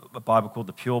a Bible called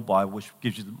the Pure Bible, which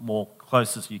gives you the more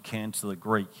closest you can to the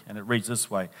Greek. And it reads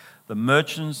this way, the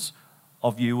merchants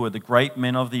of you were the great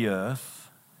men of the earth,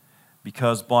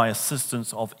 because by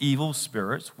assistance of evil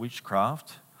spirits,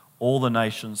 witchcraft, all the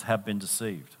nations have been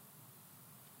deceived.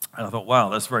 And I thought, wow,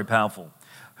 that's very powerful.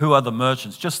 Who are the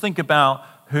merchants? Just think about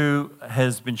who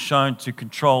has been shown to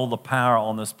control the power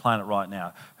on this planet right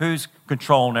now. Who's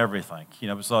controlling everything? You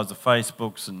know, besides the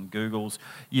Facebooks and Googles,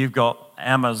 you've got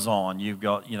Amazon, you've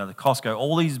got, the Costco,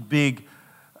 all these big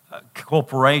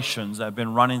corporations that have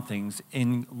been running things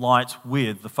in light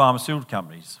with the pharmaceutical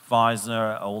companies,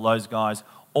 Pfizer, all those guys,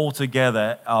 all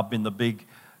together have been the big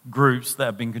groups that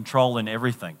have been controlling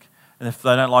everything. And if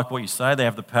they don't like what you say, they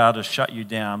have the power to shut you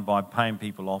down by paying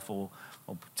people off or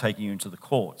taking you into the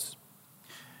courts.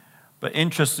 But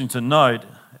interesting to note,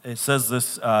 it says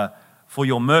this, for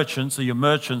your merchants, so your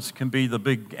merchants can be the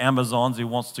big Amazons who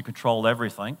wants to control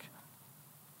everything.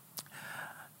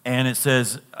 And it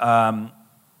says,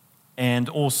 and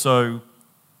also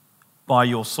by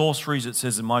your sorceries, it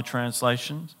says in my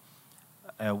translation,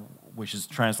 which is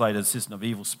translated as system of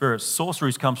evil spirits.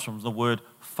 Sorceries comes from the word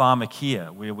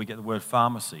pharmakia, where we get the word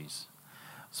pharmacies.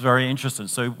 It's very interesting.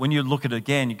 So when you look at it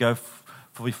again, you go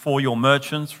for your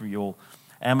merchants, for your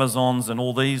Amazons and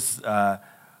all these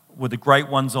were the great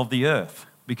ones of the earth,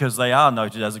 because they are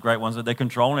noted as the great ones, that they're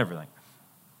controlling everything.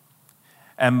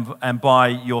 And by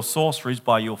your sorceries,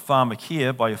 by your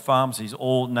pharmakia, by your pharmacies,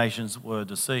 all nations were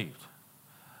deceived.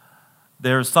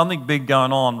 There is something big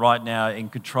going on right now in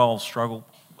control, struggle,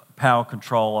 power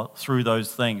control through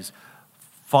those things.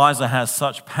 Pfizer has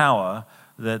such power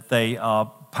that they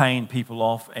are paying people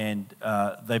off, and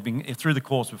they've been through the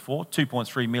courts before,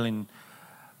 2.3 million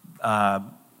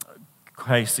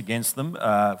case against them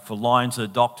for lying to the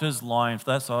doctors, lying for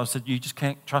that. So I said, you just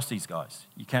can't trust these guys.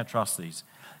 You can't trust these.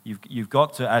 You've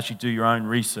got to actually do your own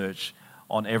research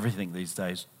on everything these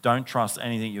days. Don't trust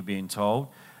anything you're being told.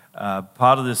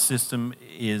 Part of this system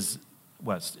is,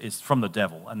 well, it's from the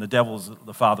devil, and the devil's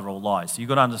the father of all lies. So you've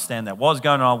got to understand that. What's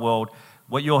going on in our world,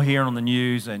 what you're hearing on the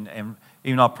news, and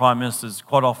even our prime ministers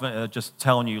quite often are just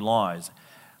telling you lies.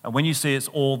 And when you see it's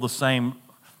all the same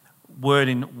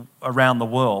wording around the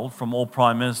world from all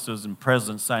prime ministers and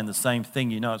presidents saying the same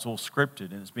thing, you know it's all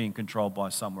scripted and it's being controlled by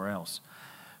somewhere else.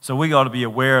 So we got to be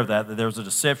aware of that there's a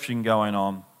deception going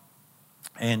on,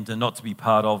 and not to be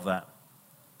part of that.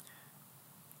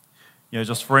 You know,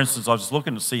 just for instance, I was just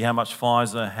looking to see how much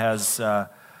Pfizer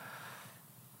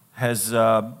has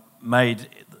made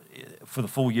for the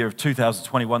full year of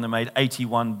 2021. They made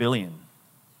 $81 billion.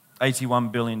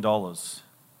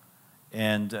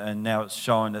 And now it's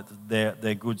showing that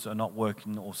their goods are not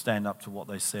working or stand up to what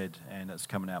they said, and it's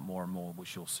coming out more and more,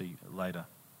 which you'll see later.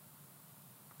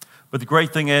 But the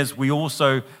great thing is we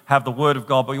also have the Word of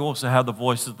God, but we also have the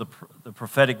voices, the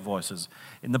prophetic voices.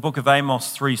 In the book of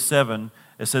Amos 3:7,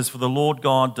 it says, "For the Lord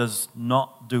God does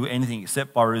not do anything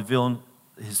except by revealing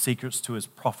his secrets to his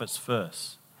prophets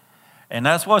first." And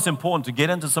that's why it's important to get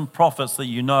into some prophets that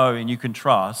you know and you can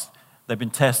trust. They've been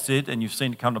tested and you've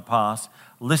seen it come to pass.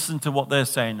 Listen to what they're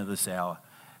saying at this hour.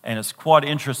 And it's quite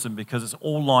interesting because it's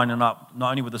all lining up,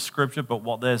 not only with the scripture, but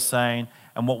what they're saying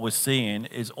and what we're seeing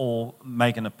is all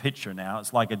making a picture now.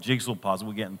 It's like a jigsaw puzzle.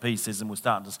 We're getting pieces and we're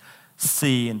starting to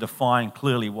see and define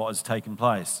clearly what has taken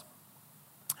place.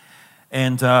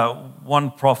 And one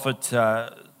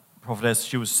prophetess,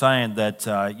 she was saying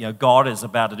that God is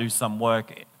about to do some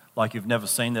work like you've never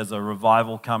seen. There's a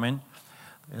revival coming.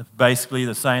 Basically,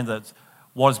 they're saying that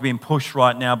what is being pushed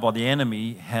right now by the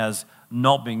enemy has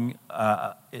not been,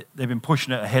 they've been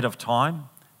pushing it ahead of time.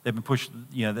 They've been pushing,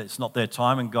 it's not their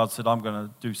time, and God said, I'm going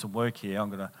to do some work here. I'm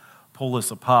going to pull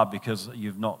this apart because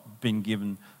you've not been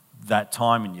given that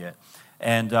timing yet.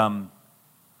 And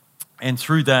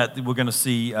through that, we're going to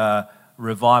see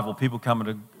revival, people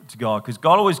coming to God, because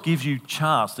God always gives you a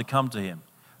chance to come to him.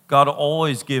 God will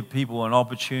always give people an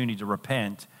opportunity to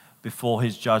repent before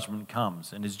his judgment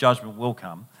comes, and his judgment will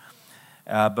come.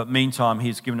 But meantime,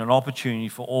 he's given an opportunity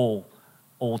for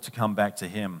all to come back to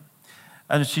him.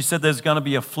 And she said there's going to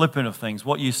be a flipping of things.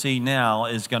 What you see now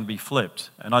is going to be flipped.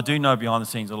 And I do know behind the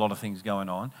scenes a lot of things going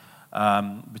on,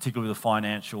 particularly the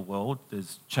financial world.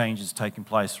 There's changes taking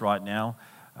place right now.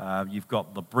 You've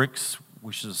got the BRICS,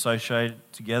 which is associated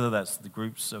together. That's the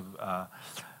groups of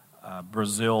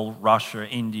Brazil, Russia,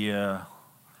 India,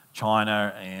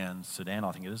 China, and Sudan,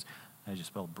 I think it is. How do you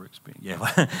spell BRICS?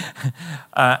 Yeah.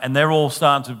 And they're all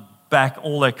starting to back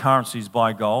all their currencies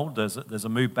by gold. There's a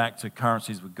move back to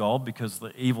currencies with gold because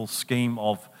the evil scheme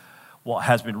of what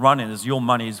has been running is your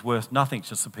money is worth nothing, it's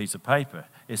just a piece of paper.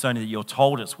 It's only that you're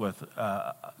told it's worth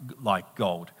like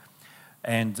gold.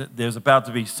 And there's about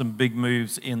to be some big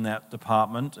moves in that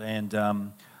department, and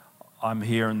I'm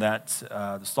hearing that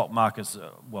the stock market's,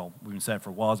 we've been saying for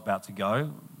a while, it's about to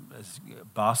go. It's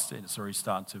bust, and it's already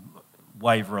starting to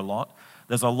waver a lot.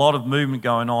 There's a lot of movement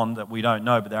going on that we don't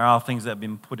know, but there are things that have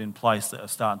been put in place that are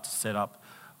starting to set up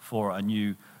for a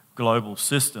new global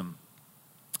system.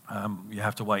 You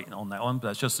have to wait on that one, but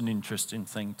that's just an interesting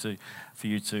thing for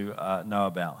you to know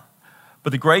about.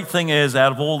 But the great thing is,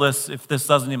 out of all this, if this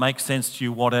doesn't make sense to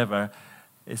you, whatever,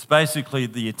 it's basically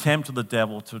the attempt of the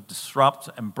devil to disrupt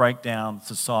and break down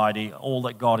society. All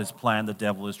that God has planned, the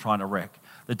devil is trying to wreck.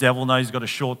 The devil knows he's got a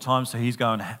short time, so he's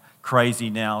going crazy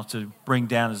now to bring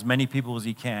down as many people as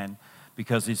he can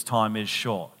because his time is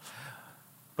short.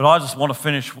 But I just want to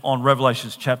finish on Revelation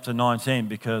chapter 19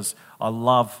 because I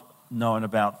love knowing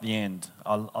about the end.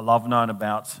 I love knowing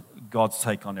about God's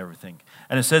take on everything.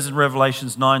 And it says in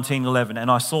Revelations 19:11,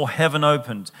 "And I saw heaven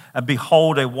opened, and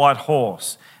behold, a white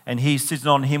horse, and he sitting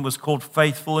on him was called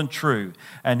Faithful and True,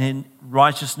 and in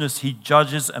righteousness he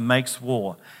judges and makes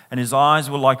war. And his eyes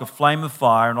were like a flame of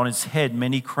fire, and on his head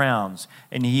many crowns,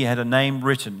 and he had a name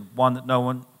written, one that no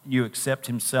one knew except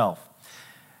himself.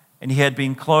 And he had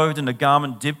been clothed in a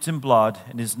garment dipped in blood,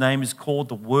 and his name is called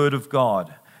the Word of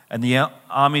God. And the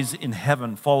armies in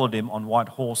heaven followed him on white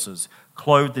horses,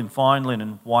 clothed in fine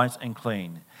linen, white and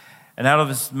clean. And out of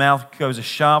his mouth goes a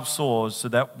sharp sword, so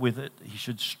that with it he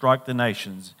should strike the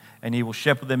nations, and he will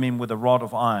shepherd them in with a rod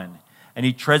of iron. And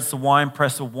he treads the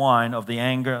winepress of wine of the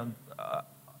anger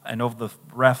and of the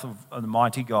wrath of the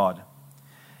mighty God."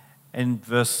 And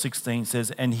verse 16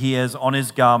 says, "And he has on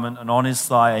his garment and on his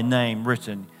thigh a name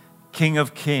written, King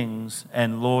of Kings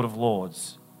and Lord of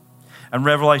Lords." And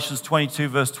Revelations 22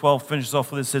 verse 12 finishes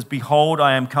off with it, says, "Behold,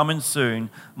 I am coming soon.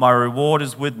 My reward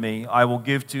is with me. I will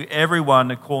give to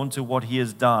everyone according to what he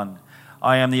has done.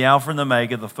 I am the Alpha and the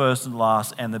Omega, the first and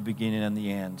last, and the beginning and the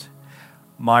end.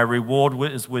 My reward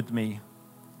is with me,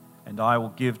 and I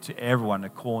will give to everyone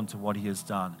according to what he has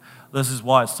done." This is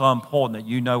why it's so important that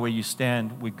you know where you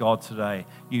stand with God today.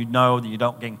 You know that you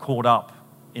don't get caught up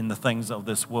in the things of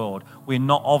this world. We're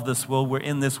not of this world. We're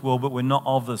in this world, but we're not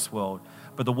of this world.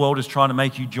 But the world is trying to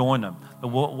make you join them. The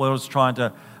world is trying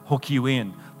to hook you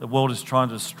in. The world is trying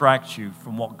to distract you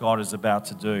from what God is about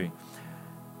to do.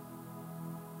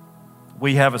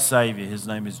 We have a Savior. His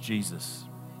name is Jesus.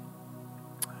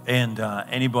 And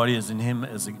anybody is in him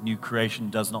as a new creation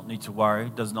does not need to worry,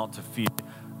 does not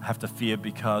have to fear,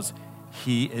 because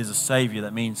he is a Savior.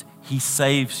 That means he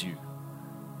saves you.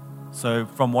 So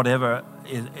from whatever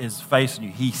is facing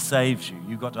you, he saves you.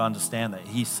 You've got to understand that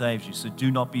he saves you. So do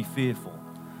not be fearful,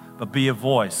 but be a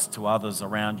voice to others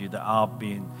around you that are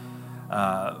being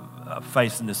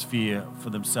facing this fear for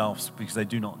themselves because they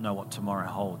do not know what tomorrow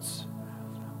holds.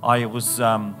 I was,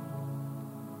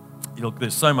 look,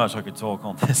 there's so much I could talk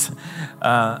on this,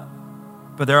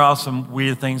 but there are some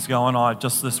weird things going on.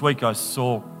 Just this week I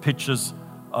saw pictures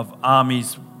of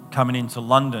armies coming into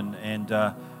London,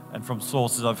 and from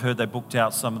sources I've heard they booked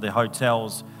out some of the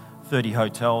hotels, 30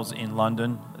 hotels in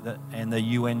London, and they're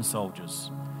UN soldiers.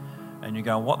 And you're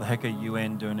going, what the heck are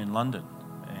UN doing in London?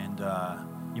 And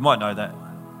you might know that,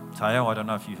 Teo. I don't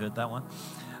know if you heard that one.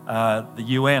 The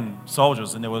UN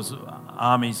soldiers, and there was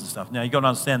armies and stuff. Now, you've got to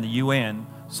understand the UN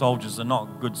soldiers are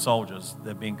not good soldiers.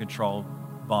 They're being controlled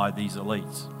by these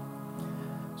elites.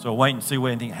 So wait and see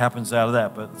where anything happens out of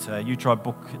that. But you try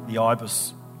book the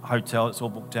Ibis hotel. It's all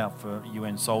booked out for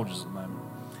UN soldiers at the moment.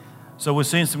 So we're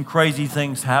seeing some crazy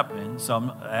things happening.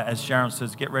 So as Sharon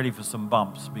says, get ready for some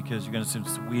bumps because you're going to see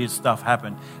some weird stuff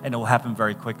happen, and it will happen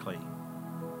very quickly.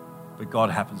 But God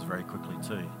happens very quickly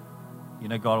too. You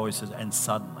know, God always says, and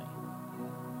suddenly.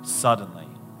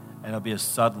 And it'll be a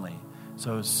suddenly.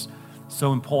 So it's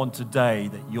so important today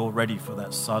that you're ready for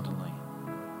that suddenly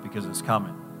because it's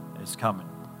coming. It's coming.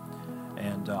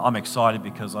 And I'm excited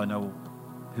because I know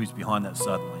who's behind that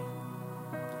suddenly.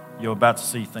 You're about to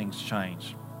see things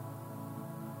change.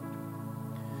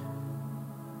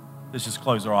 Let's just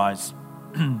close our eyes,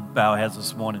 bow our heads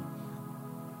this morning.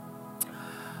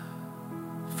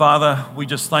 Father, we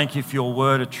just thank you for your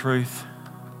word of truth.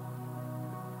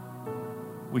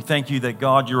 We thank you that,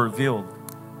 God, you revealed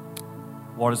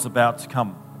what is about to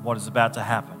come, what is about to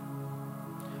happen.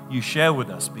 You share with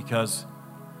us because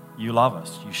you love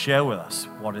us. You share with us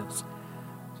what is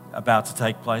about to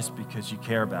take place because you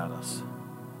care about us.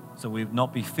 So we would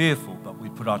not be fearful, but we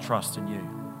put our trust in you.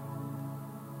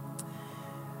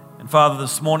 And Father,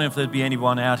 this morning, if there'd be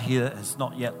anyone out here that has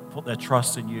not yet put their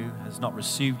trust in you, has not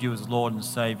received you as Lord and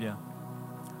Savior,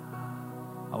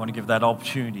 I want to give that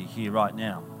opportunity here right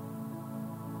now.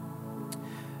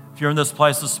 If you're in this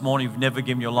place this morning, you've never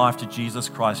given your life to Jesus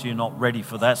Christ, you're not ready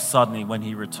for that suddenly when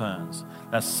he returns.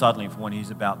 That's suddenly for when he's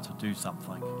about to do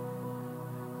something.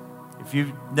 If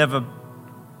you've never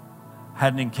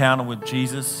had an encounter with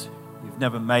Jesus, you've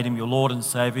never made him your Lord and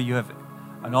Savior, you have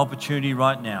an opportunity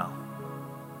right now.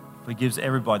 He gives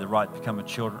everybody the right to become a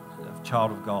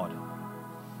child of God.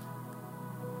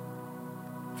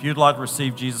 If you'd like to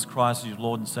receive Jesus Christ as your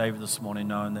Lord and Savior this morning,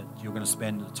 knowing that you're going to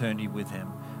spend eternity with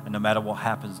him, and no matter what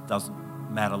happens, it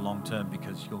doesn't matter long term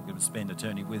because you're going to spend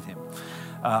eternity with him.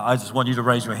 I just want you to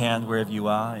raise your hand wherever you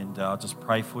are, and I'll just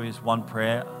pray for you. It's one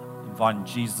prayer, inviting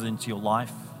Jesus into your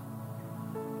life.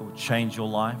 It will change your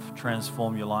life,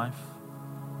 transform your life.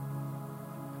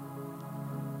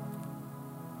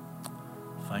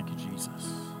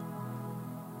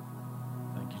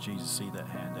 Jesus see that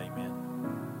hand. Amen.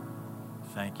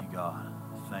 Thank you, God.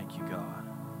 Thank you, God.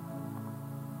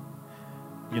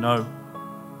 You know,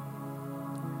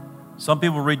 some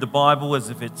people read the Bible as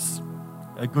if it's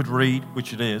a good read,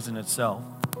 which it is in itself.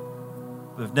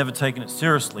 But they've never taken it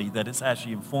seriously that it's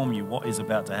actually informing you what is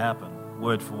about to happen,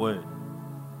 word for word.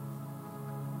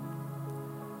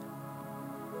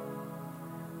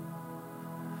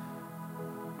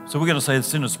 So we're going to say the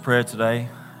sinner's prayer today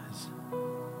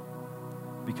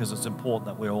because it's important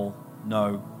that we all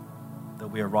know that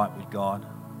we are right with God.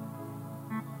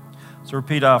 So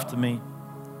repeat after me.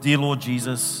 Dear Lord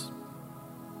Jesus,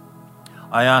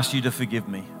 I ask you to forgive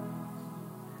me.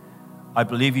 I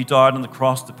believe you died on the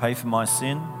cross to pay for my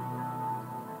sin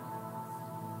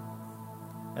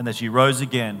and that you rose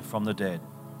again from the dead.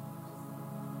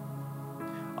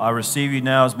 I receive you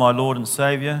now as my Lord and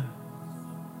Savior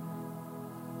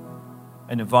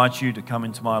and invite you to come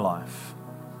into my life.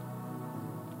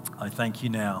 I thank you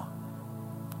now.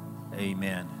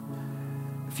 Amen.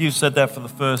 If you've said that for the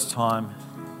first time,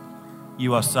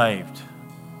 you are saved.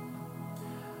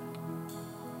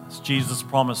 It's Jesus'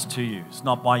 promise to you. It's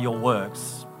not by your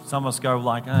works. Some of us go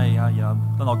like, hey,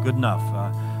 they're not good enough.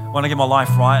 When I get my life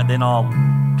right, then I'll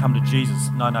come to Jesus.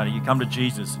 No, you come to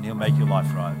Jesus and he'll make your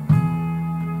life right.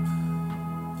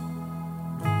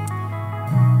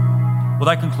 Well,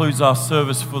 that concludes our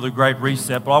service for the Great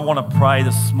Reset. But I want to pray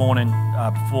this morning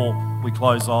before we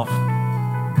close off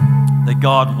that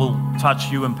God will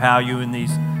touch you, empower you in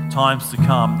these times to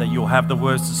come, that you'll have the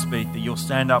words to speak, that you'll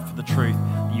stand up for the truth,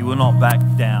 that you will not back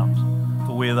down.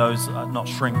 For we are those not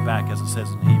shrink back, as it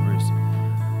says in Hebrews.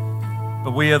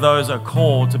 But we are those that are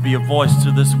called to be a voice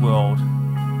to this world,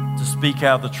 to speak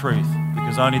out the truth,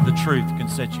 because only the truth can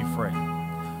set you free.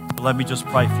 Let me just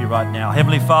pray for you right now.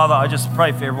 Heavenly Father, I just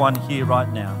pray for everyone here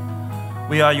right now.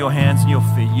 We are your hands and your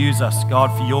feet. Use us,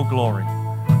 God, for your glory.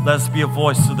 Let us be a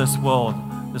voice to this world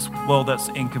that's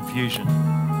in confusion,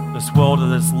 this world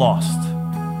that is lost.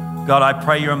 God, I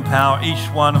pray you empower each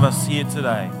one of us here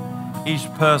today, each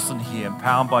person here,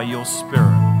 empowered by your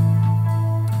Spirit.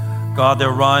 God,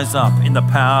 they'll rise up in the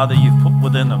power that you've put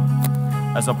within them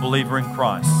as a believer in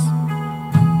Christ.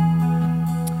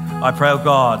 I pray, oh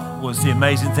God, we'll see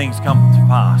amazing things come to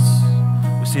pass.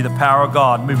 We'll see the power of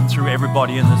God moving through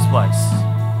everybody in this place.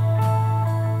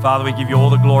 Father, we give you all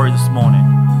the glory this morning.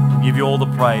 We give you all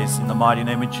the praise in the mighty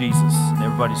name of Jesus. And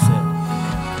everybody said,